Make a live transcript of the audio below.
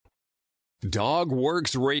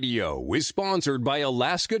DogWorks Radio is sponsored by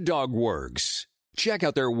Alaska Dog Works. Check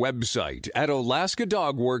out their website at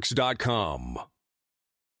alaskadogworks.com.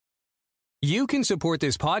 You can support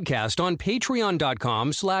this podcast on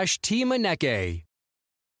patreon.com/Teamaneke.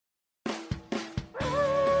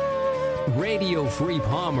 Radio Free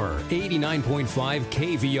Palmer 89.5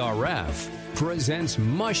 KVRF presents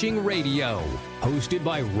Mushing Radio, hosted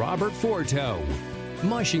by Robert Forto.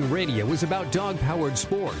 Mushing Radio is about dog-powered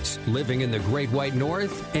sports, living in the Great White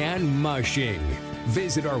North, and mushing.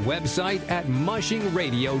 Visit our website at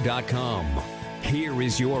mushingradio.com. Here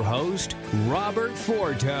is your host, Robert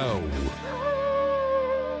Forto.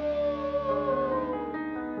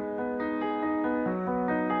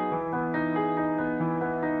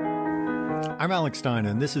 I'm Alex Stein,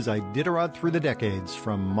 and this is Iditarod Through the Decades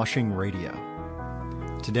from Mushing Radio.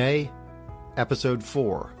 Today, Episode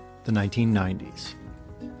 4, the 1990s.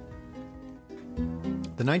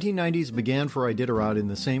 The 1990s began for Iditarod in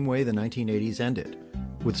the same way the 1980s ended,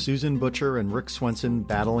 with Susan Butcher and Rick Swenson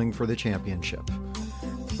battling for the championship.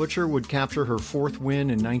 Butcher would capture her fourth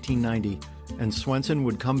win in 1990, and Swenson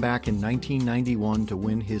would come back in 1991 to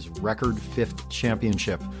win his record fifth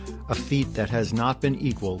championship, a feat that has not been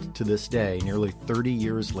equaled to this day, nearly 30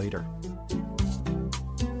 years later.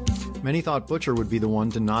 Many thought Butcher would be the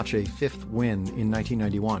one to notch a fifth win in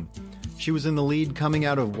 1991. She was in the lead coming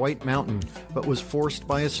out of White Mountain, but was forced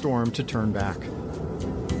by a storm to turn back.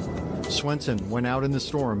 Swenson went out in the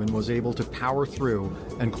storm and was able to power through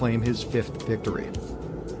and claim his fifth victory.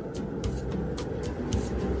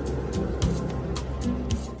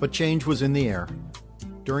 But change was in the air.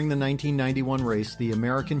 During the 1991 race, the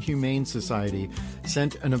American Humane Society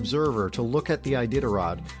sent an observer to look at the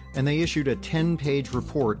Iditarod, and they issued a 10-page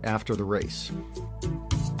report after the race.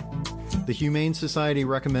 The Humane Society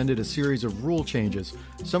recommended a series of rule changes,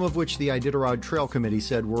 some of which the Iditarod Trail Committee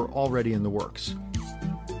said were already in the works.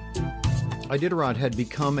 Iditarod had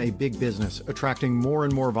become a big business, attracting more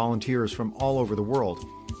and more volunteers from all over the world,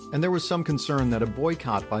 and there was some concern that a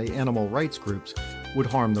boycott by animal rights groups would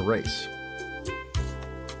harm the race.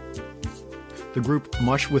 The group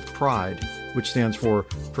Mush with Pride, which stands for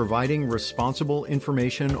Providing Responsible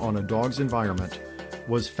Information on a Dog's Environment,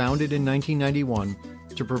 was founded in 1991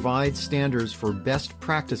 to provide standards for best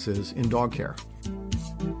practices in dog care.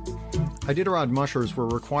 Iditarod mushers were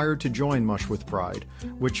required to join Mush with Pride,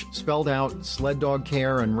 which spelled out sled dog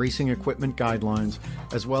care and racing equipment guidelines,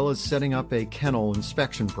 as well as setting up a kennel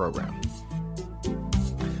inspection program.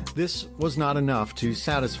 This was not enough to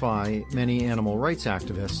satisfy many animal rights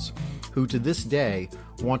activists, who to this day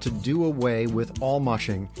want to do away with all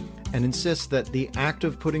mushing and insist that the act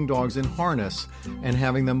of putting dogs in harness and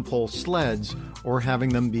having them pull sleds or having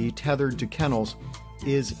them be tethered to kennels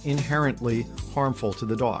is inherently harmful to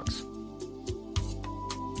the dogs.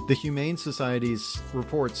 The Humane Society's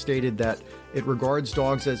report stated that it regards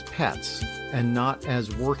dogs as pets and not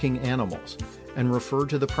as working animals, and referred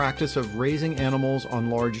to the practice of raising animals on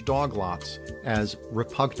large dog lots as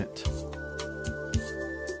repugnant.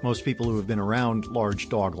 Most people who have been around large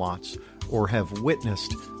dog lots or have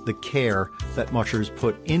witnessed the care that mushers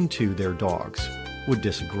put into their dogs would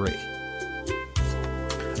disagree.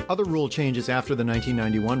 Other rule changes after the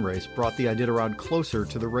 1991 race brought the Iditarod closer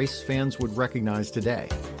to the race fans would recognize today.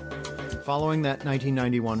 Following that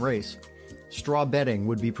 1991 race, straw bedding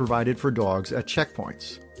would be provided for dogs at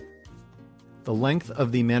checkpoints. The length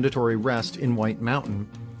of the mandatory rest in White Mountain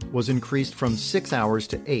was increased from 6 hours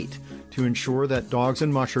to 8 to ensure that dogs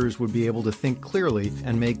and mushers would be able to think clearly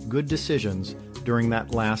and make good decisions during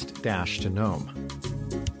that last dash to Nome.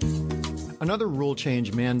 Another rule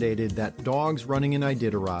change mandated that dogs running in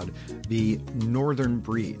Iditarod be northern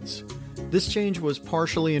breeds. This change was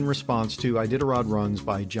partially in response to Iditarod runs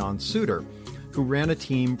by John Suter, who ran a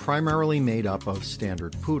team primarily made up of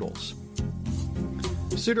standard poodles.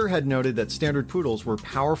 Suter had noted that standard poodles were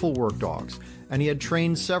powerful work dogs, and he had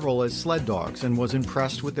trained several as sled dogs and was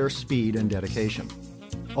impressed with their speed and dedication.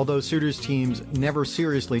 Although Suter's teams never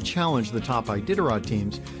seriously challenged the top Iditarod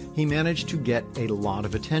teams, he managed to get a lot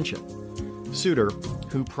of attention. Suter,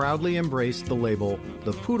 who proudly embraced the label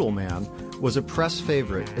the Poodle Man, was a press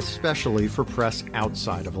favorite, especially for press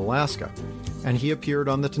outside of Alaska, and he appeared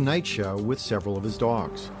on The Tonight Show with several of his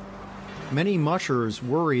dogs. Many mushers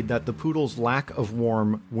worried that the poodle's lack of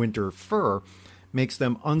warm winter fur makes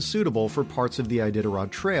them unsuitable for parts of the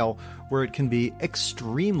Iditarod Trail where it can be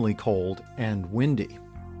extremely cold and windy.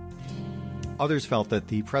 Others felt that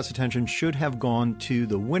the press attention should have gone to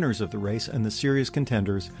the winners of the race and the serious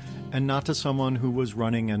contenders, and not to someone who was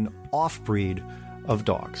running an off-breed of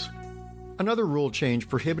dogs. Another rule change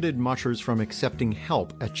prohibited mushers from accepting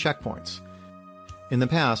help at checkpoints. In the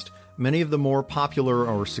past, many of the more popular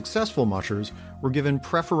or successful mushers were given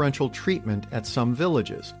preferential treatment at some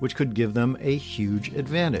villages, which could give them a huge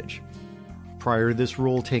advantage. Prior to this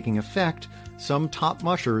rule taking effect, some top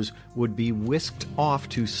mushers would be whisked off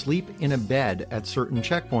to sleep in a bed at certain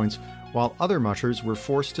checkpoints, while other mushers were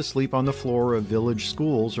forced to sleep on the floor of village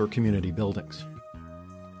schools or community buildings.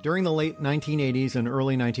 During the late 1980s and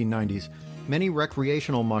early 1990s, many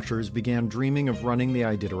recreational mushers began dreaming of running the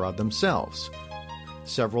Iditarod themselves.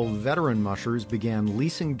 Several veteran mushers began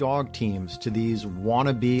leasing dog teams to these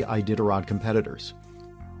wannabe Iditarod competitors.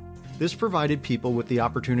 This provided people with the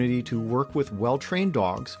opportunity to work with well-trained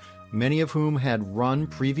dogs, many of whom had run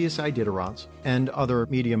previous Iditarods and other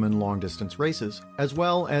medium and long-distance races, as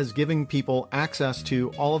well as giving people access to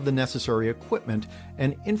all of the necessary equipment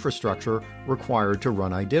and infrastructure required to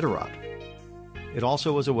run Iditarod. It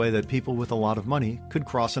also was a way that people with a lot of money could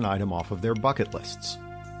cross an item off of their bucket lists.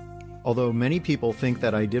 Although many people think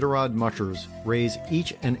that Iditarod mushers raise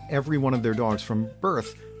each and every one of their dogs from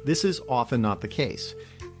birth, this is often not the case.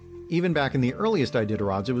 Even back in the earliest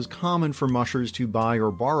Iditarods, it was common for mushers to buy or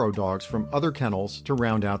borrow dogs from other kennels to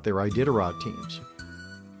round out their Iditarod teams.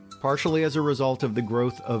 Partially as a result of the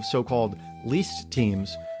growth of so-called leased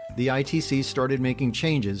teams, the ITC started making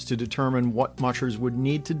changes to determine what mushers would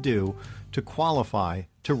need to do to qualify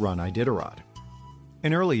to run Iditarod.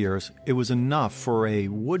 In early years, it was enough for a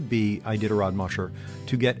would-be Iditarod musher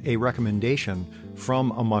to get a recommendation from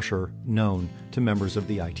a musher known to members of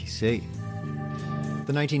the ITC.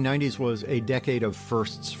 The 1990s was a decade of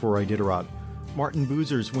firsts for Iditarod. Martin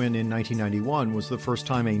Boozer's win in 1991 was the first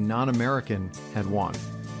time a non-American had won.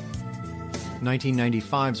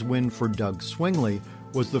 1995's win for Doug Swingley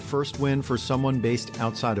was the first win for someone based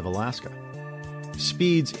outside of Alaska.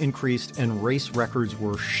 Speeds increased and race records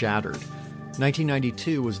were shattered.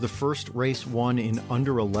 1992 was the first race won in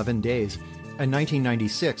under 11 days, and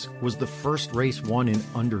 1996 was the first race won in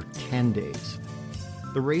under 10 days.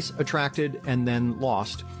 The race attracted and then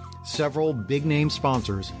lost several big-name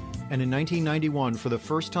sponsors, and in 1991, for the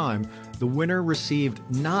first time, the winner received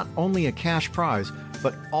not only a cash prize,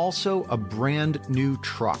 but also a brand new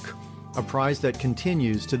truck, a prize that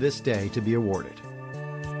continues to this day to be awarded.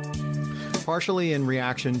 Partially in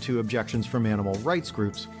reaction to objections from animal rights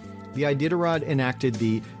groups, the Iditarod enacted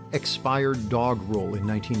the expired dog rule in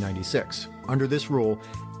 1996. Under this rule,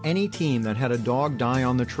 any team that had a dog die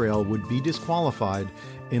on the trail would be disqualified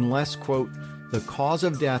unless, quote, the cause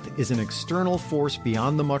of death is an external force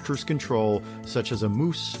beyond the musher's control, such as a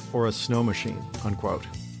moose or a snow machine, unquote.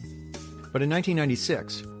 But in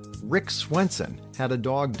 1996, Rick Swenson had a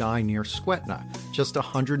dog die near Skwetna, just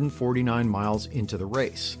 149 miles into the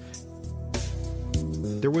race.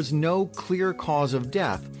 There was no clear cause of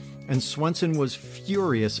death, and Swenson was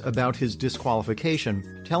furious about his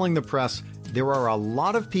disqualification, telling the press, "There are a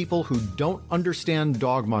lot of people who don't understand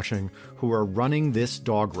dog mushing who are running this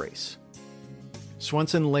dog race."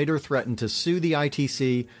 Swenson later threatened to sue the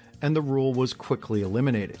ITC, and the rule was quickly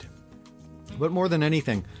eliminated. But more than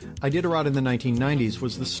anything, Iditarod in the 1990s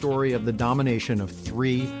was the story of the domination of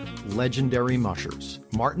three legendary mushers,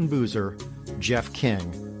 Martin Boozer, Jeff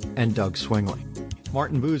King, and Doug Swingley.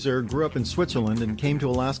 Martin Boozer grew up in Switzerland and came to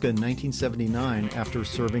Alaska in 1979 after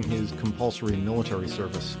serving his compulsory military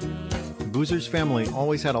service. Boozer's family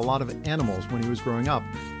always had a lot of animals when he was growing up,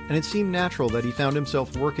 and it seemed natural that he found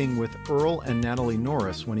himself working with Earl and Natalie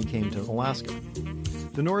Norris when he came to Alaska.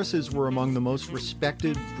 The Norrises were among the most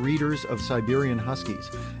respected breeders of Siberian Huskies,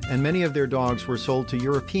 and many of their dogs were sold to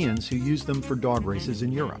Europeans who used them for dog races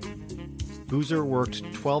in Europe. Boozer worked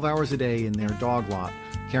 12 hours a day in their dog lot,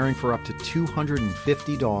 caring for up to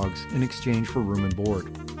 250 dogs in exchange for room and board.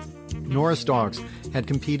 Norris dogs had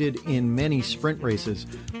competed in many sprint races,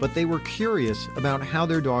 but they were curious about how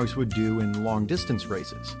their dogs would do in long-distance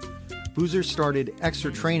races. Boozer started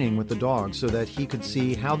extra training with the dogs so that he could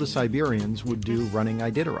see how the Siberians would do running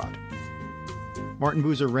Iditarod. Martin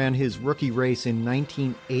Boozer ran his rookie race in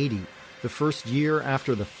 1980, the first year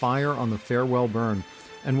after the fire on the Farewell Burn,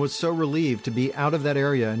 and was so relieved to be out of that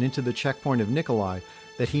area and into the checkpoint of Nikolai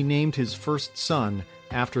that he named his first son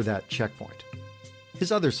after that checkpoint.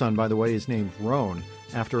 His other son, by the way, is named Roan,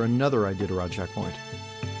 after another Iditarod checkpoint.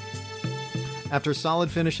 After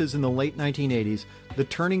solid finishes in the late 1980s, the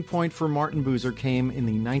turning point for Martin Boozer came in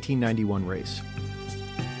the 1991 race.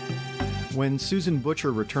 When Susan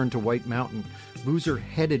Butcher returned to White Mountain, Boozer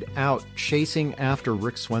headed out chasing after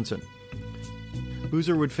Rick Swenson.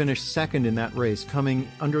 Boozer would finish second in that race, coming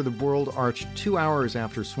under the World Arch 2 hours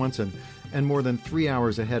after Swenson and more than 3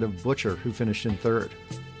 hours ahead of Butcher, who finished in third.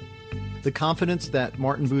 The confidence that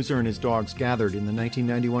Martin Boozer and his dogs gathered in the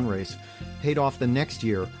 1991 race paid off the next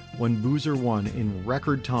year when Boozer won in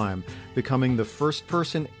record time, becoming the first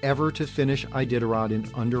person ever to finish Iditarod in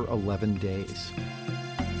under 11 days.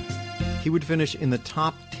 He would finish in the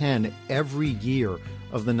top 10 every year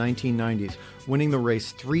of the 1990s, winning the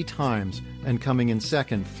race 3 times and coming in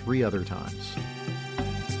second 3 other times.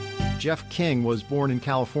 Jeff King was born in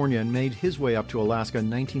California and made his way up to Alaska in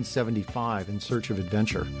 1975 in search of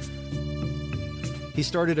adventure. He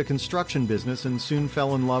started a construction business and soon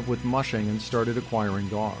fell in love with mushing and started acquiring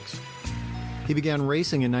dogs. He began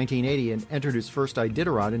racing in 1980 and entered his first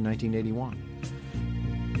Iditarod in 1981.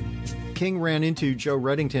 King ran into Joe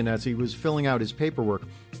Redington as he was filling out his paperwork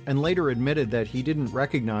and later admitted that he didn't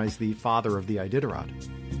recognize the father of the Iditarod.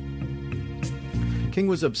 King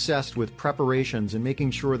was obsessed with preparations and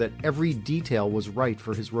making sure that every detail was right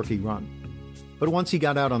for his rookie run. But once he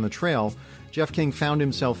got out on the trail, Jeff King found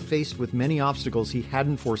himself faced with many obstacles he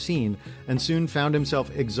hadn't foreseen and soon found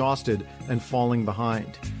himself exhausted and falling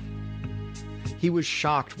behind. He was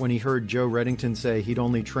shocked when he heard Joe Redington say he'd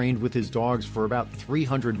only trained with his dogs for about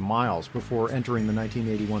 300 miles before entering the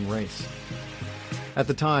 1981 race. At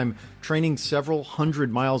the time, training several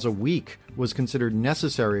hundred miles a week was considered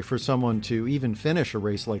necessary for someone to even finish a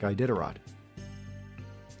race like Iditarod.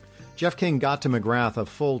 Jeff King got to McGrath a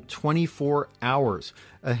full 24 hours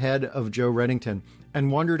ahead of Joe Redington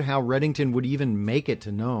and wondered how Redington would even make it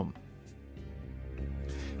to Nome.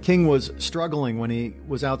 King was struggling when he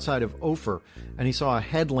was outside of Ophir, and he saw a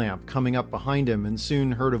headlamp coming up behind him and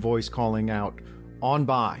soon heard a voice calling out, "On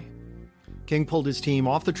by." King pulled his team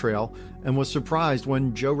off the trail and was surprised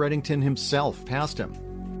when Joe Redington himself passed him.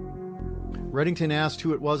 Redington asked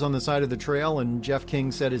who it was on the side of the trail, and Jeff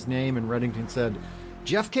King said his name, and Redington said,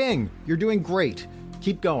 "Jeff King, you're doing great.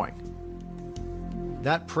 Keep going."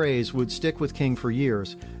 That praise would stick with King for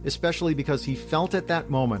years, especially because he felt at that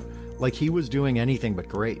moment like he was doing anything but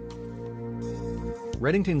great.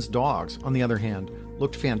 Redington's dogs, on the other hand,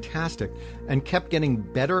 looked fantastic and kept getting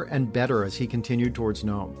better and better as he continued towards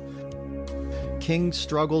Nome. King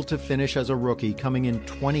struggled to finish as a rookie, coming in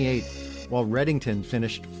 28th, while Redington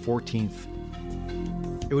finished 14th.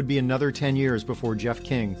 It would be another 10 years before Jeff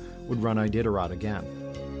King would run Iditarod again.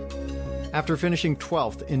 After finishing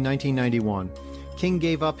 12th in 1991, King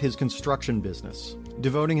gave up his construction business,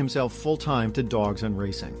 devoting himself full-time to dogs and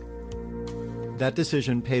racing. That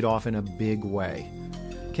decision paid off in a big way.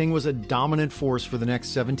 King was a dominant force for the next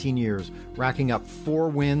 17 years, racking up 4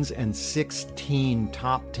 wins and 16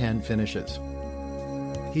 top 10 finishes.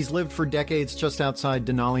 He's lived for decades just outside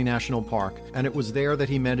Denali National Park, and it was there that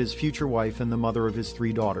he met his future wife and the mother of his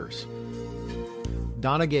 3 daughters.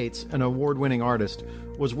 Donna Gates, an award-winning artist,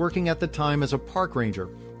 was working at the time as a park ranger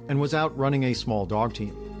and was out running a small dog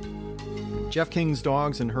team. Jeff King's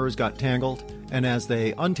dogs and hers got tangled, and as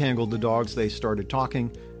they untangled the dogs, they started talking,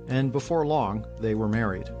 and before long, they were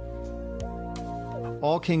married.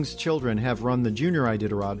 All King's children have run the junior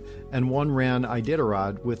Iditarod, and one ran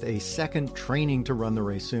Iditarod with a second training to run the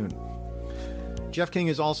race soon. Jeff King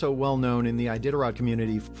is also well known in the Iditarod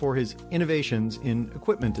community for his innovations in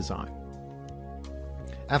equipment design.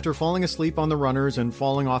 After falling asleep on the runners and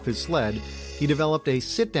falling off his sled, he developed a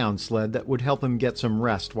sit-down sled that would help him get some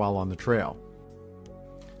rest while on the trail.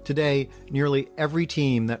 Today, nearly every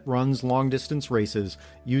team that runs long-distance races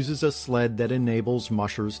uses a sled that enables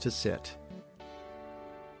mushers to sit.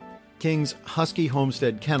 King's Husky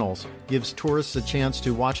Homestead Kennels gives tourists a chance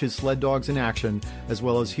to watch his sled dogs in action, as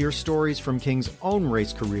well as hear stories from King's own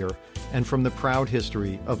race career and from the proud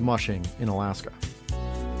history of mushing in Alaska.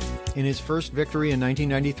 In his first victory in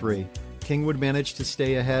 1993, King would manage to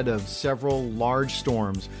stay ahead of several large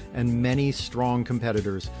storms and many strong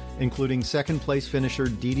competitors, including second-place finisher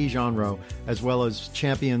Dee Dee Jeanreau, as well as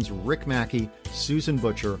champions Rick Mackey, Susan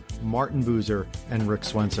Butcher, Martin Boozer, and Rick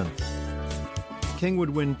Swenson. King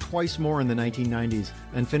would win twice more in the 1990s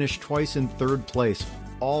and finish twice in third place,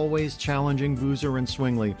 always challenging Boozer and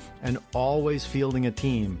Swingley and always fielding a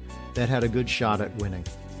team that had a good shot at winning.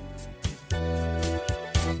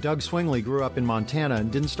 Doug Swingley grew up in Montana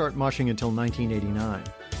and didn't start mushing until 1989.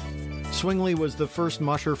 Swingley was the first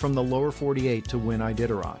musher from the lower 48 to win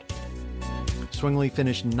Iditarod. Swingley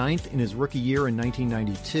finished 9th in his rookie year in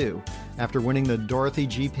 1992 after winning the Dorothy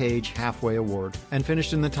G. Page Halfway Award and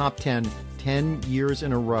finished in the top 10 years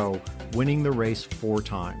in a row, winning the race 4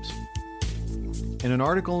 times. In an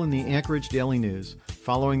article in the Anchorage Daily News,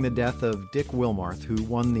 following the death of Dick Wilmarth, who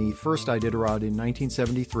won the first Iditarod in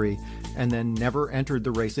 1973 and then never entered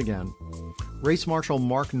the race again, race marshal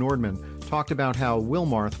Mark Nordman talked about how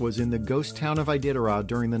Wilmarth was in the ghost town of Iditarod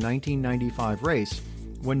during the 1995 race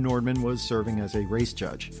when Nordman was serving as a race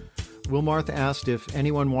judge. Wilmarth asked if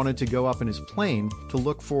anyone wanted to go up in his plane to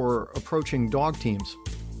look for approaching dog teams,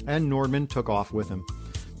 and Nordman took off with him.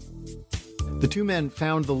 The two men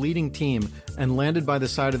found the leading team and landed by the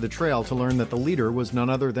side of the trail to learn that the leader was none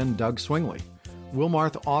other than Doug Swingley.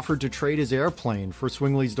 Wilmarth offered to trade his airplane for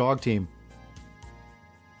Swingley's dog team.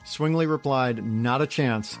 Swingley replied, "Not a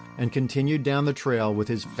chance," and continued down the trail with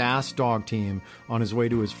his fast dog team on his way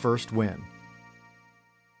to his first win.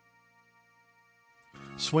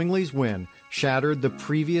 Swingley's win shattered the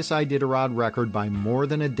previous Iditarod record by more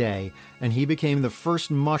than a day, and he became the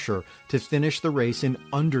first musher to finish the race in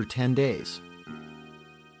under 10 days.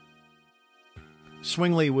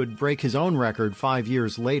 Swingley would break his own record 5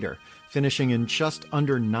 years later, finishing in just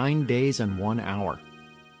under 9 days and 1 hour.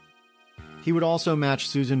 He would also match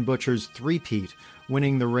Susan Butcher's three-peat,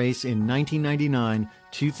 winning the race in 1999,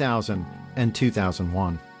 2000, and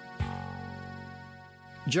 2001.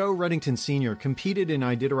 Joe Redington Sr. competed in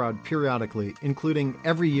Iditarod periodically, including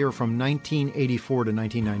every year from 1984 to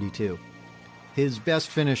 1992. His best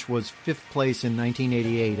finish was 5th place in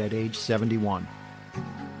 1988 at age 71.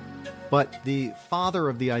 But the father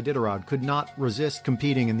of the Iditarod could not resist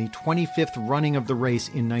competing in the 25th running of the race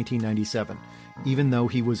in 1997, even though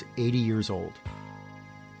he was 80 years old.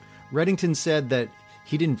 Redington said that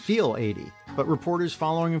he didn't feel 80, but reporters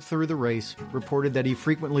following him through the race reported that he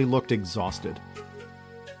frequently looked exhausted.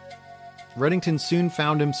 Redington soon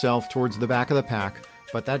found himself towards the back of the pack,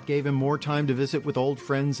 but that gave him more time to visit with old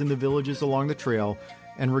friends in the villages along the trail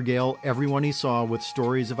and regale everyone he saw with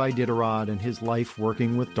stories of Iditarod and his life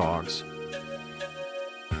working with dogs.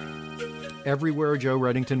 Everywhere Joe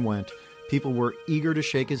Redington went, people were eager to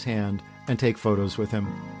shake his hand and take photos with him.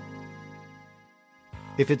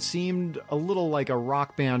 If it seemed a little like a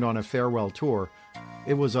rock band on a farewell tour,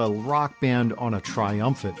 it was a rock band on a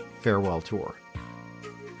triumphant farewell tour.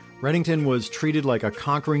 Redington was treated like a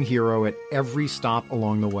conquering hero at every stop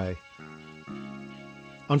along the way.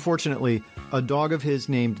 Unfortunately, a dog of his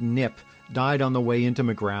named Nip died on the way into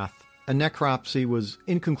McGrath. A necropsy was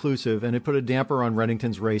inconclusive, and it put a damper on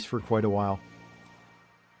Redington's race for quite a while.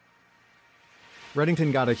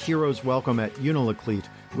 Redington got a hero's welcome at Unalakleet,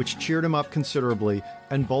 which cheered him up considerably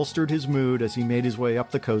and bolstered his mood as he made his way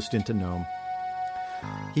up the coast into Nome.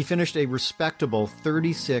 He finished a respectable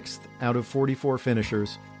 36th out of 44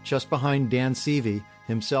 finishers, just behind Dan Seavey,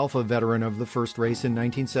 himself a veteran of the first race in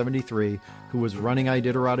 1973, who was running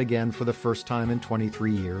Iditarod again for the first time in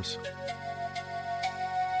 23 years.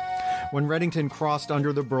 When Redington crossed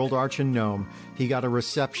under the Burled Arch in Nome, he got a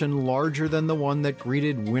reception larger than the one that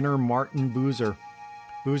greeted winner Martin Boozer.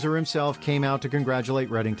 Boozer himself came out to congratulate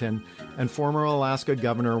Redington, and former Alaska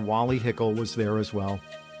Governor Wally Hickel was there as well.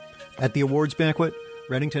 At the awards banquet,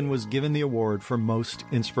 Redington was given the award for Most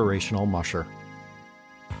Inspirational Musher.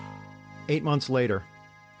 8 months later,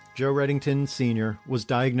 Joe Redington Sr. was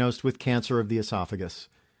diagnosed with cancer of the esophagus.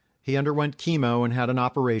 He underwent chemo and had an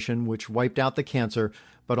operation which wiped out the cancer,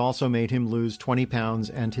 but also made him lose 20 pounds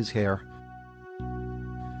and his hair.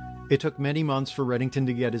 It took many months for Redington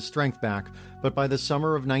to get his strength back, but by the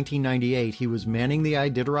summer of 1998, he was manning the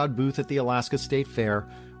Iditarod booth at the Alaska State Fair,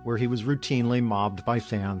 where he was routinely mobbed by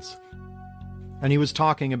fans. And he was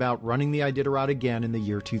talking about running the Iditarod again in the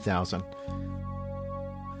year 2000.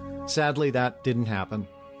 Sadly, that didn't happen.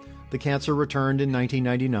 The cancer returned in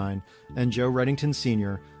 1999, and Joe Redington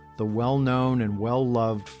Sr., the well-known and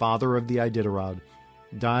well-loved father of the Iditarod,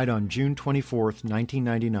 died on June 24,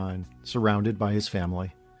 1999, surrounded by his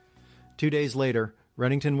family. 2 days later,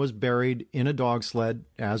 Redington was buried in a dog sled,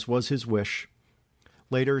 as was his wish.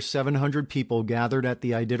 Later, 700 people gathered at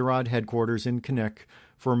the Iditarod headquarters in Kinnick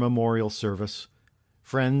for a memorial service.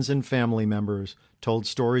 Friends and family members told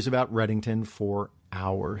stories about Redington for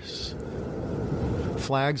hours.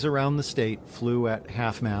 Flags around the state flew at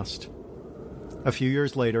half-mast. A few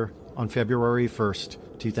years later, on February 1st,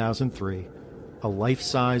 2003, a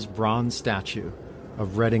life-size bronze statue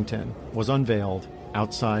of Redington was unveiled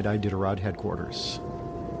outside Iditarod headquarters.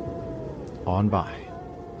 On by.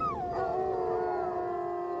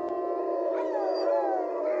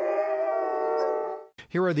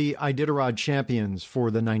 Here are the Iditarod champions for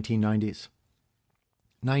the 1990s.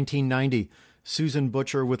 1990, Susan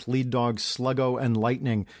Butcher with lead dogs Sluggo and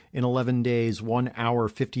Lightning in 11 days, 1 hour,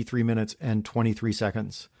 53 minutes, and 23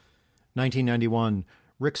 seconds. 1991,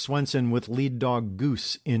 Rick Swenson with lead dog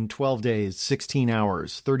Goose in 12 days, 16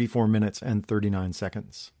 hours, 34 minutes, and 39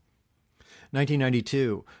 seconds.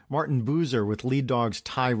 1992, Martin Boozer with lead dogs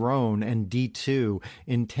Tyrone and D2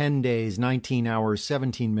 in 10 days, 19 hours,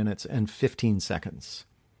 17 minutes, and 15 seconds.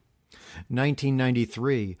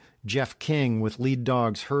 1993, Jeff King with lead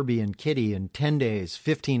dogs Herbie and Kitty in 10 days,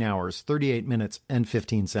 15 hours, 38 minutes, and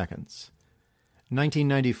 15 seconds.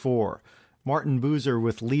 1994, Martin Boozer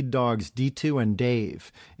with lead dogs D2 and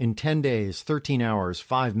Dave in 10 days, 13 hours,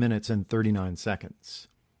 5 minutes, and 39 seconds.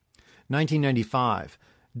 1995,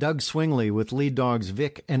 Doug Swingley with lead dogs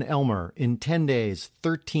Vic and Elmer in 10 days,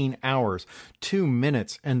 13 hours, 2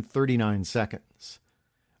 minutes, and 39 seconds.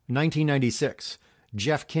 1996,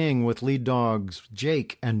 Jeff King with lead dogs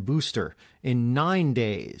Jake and Booster in 9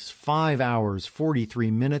 days, 5 hours, 43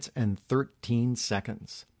 minutes, and 13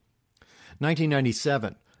 seconds.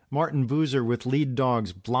 1997, Martin Boozer with lead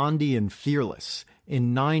dogs Blondie and Fearless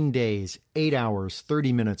in 9 days, 8 hours,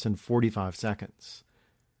 30 minutes, and 45 seconds.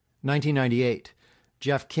 1998,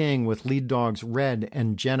 Jeff King with lead dogs Red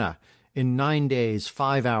and Jenna in 9 days,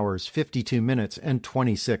 5 hours, 52 minutes, and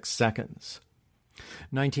 26 seconds.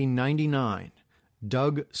 1999,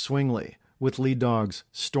 Doug Swingley with lead dogs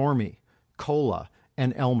Stormy, Cola,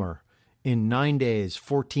 and Elmer in 9 days,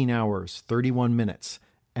 14 hours, 31 minutes,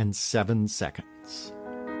 and 7 seconds.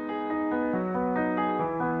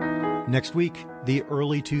 Next week, the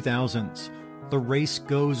early 2000s. The race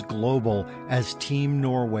goes global as Team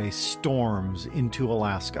Norway storms into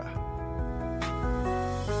Alaska.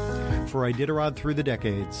 For Iditarod Through the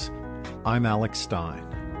Decades, I'm Alex Stein.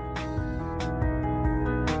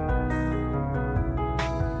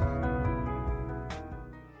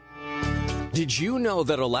 Did you know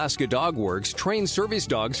that Alaska Dog Works trains service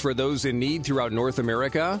dogs for those in need throughout North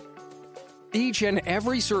America? Each and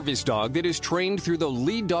every service dog that is trained through the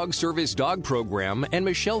Lead Dog Service Dog Program and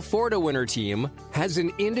Michelle Forto and her team has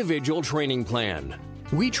an individual training plan.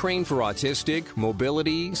 We train for autistic,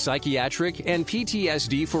 mobility, psychiatric, and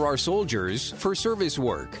PTSD for our soldiers for service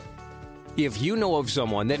work. If you know of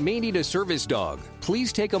someone that may need a service dog,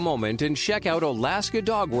 please take a moment and check out Alaska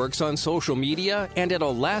Dog Works on social media and at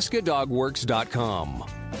alaskadogworks.com.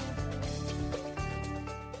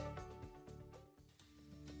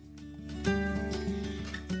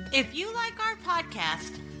 If you like our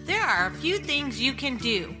podcast, there are a few things you can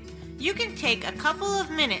do. You can take a couple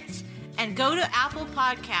of minutes and go to Apple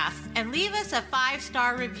Podcasts and leave us a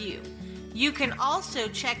 5-star review. You can also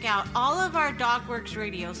check out all of our DogWorks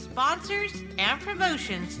Radio sponsors and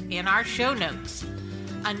promotions in our show notes.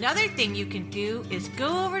 Another thing you can do is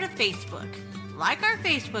go over to Facebook, like our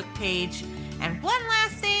Facebook page, and one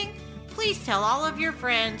last thing, please tell all of your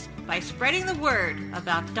friends by spreading the word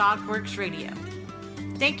about DogWorks Radio.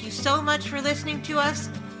 Thank you so much for listening to us.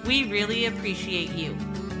 We really appreciate you.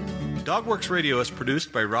 DogWorks Radio is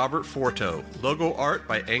produced by Robert Forto. Logo art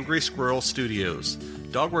by Angry Squirrel Studios.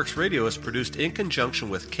 DogWorks Radio is produced in conjunction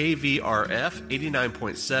with KVRF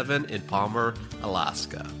 89.7 in Palmer,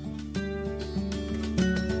 Alaska.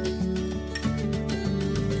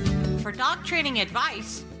 For dog training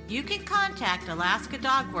advice, you can contact Alaska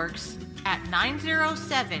Dog Works at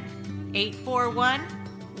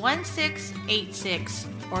 907-841-1686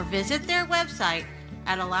 or visit their website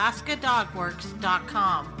at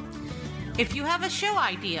alaskadogworks.com. If you have a show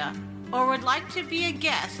idea or would like to be a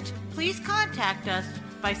guest, please contact us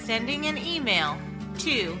by sending an email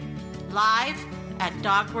to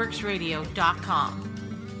live@dogworksradio.com.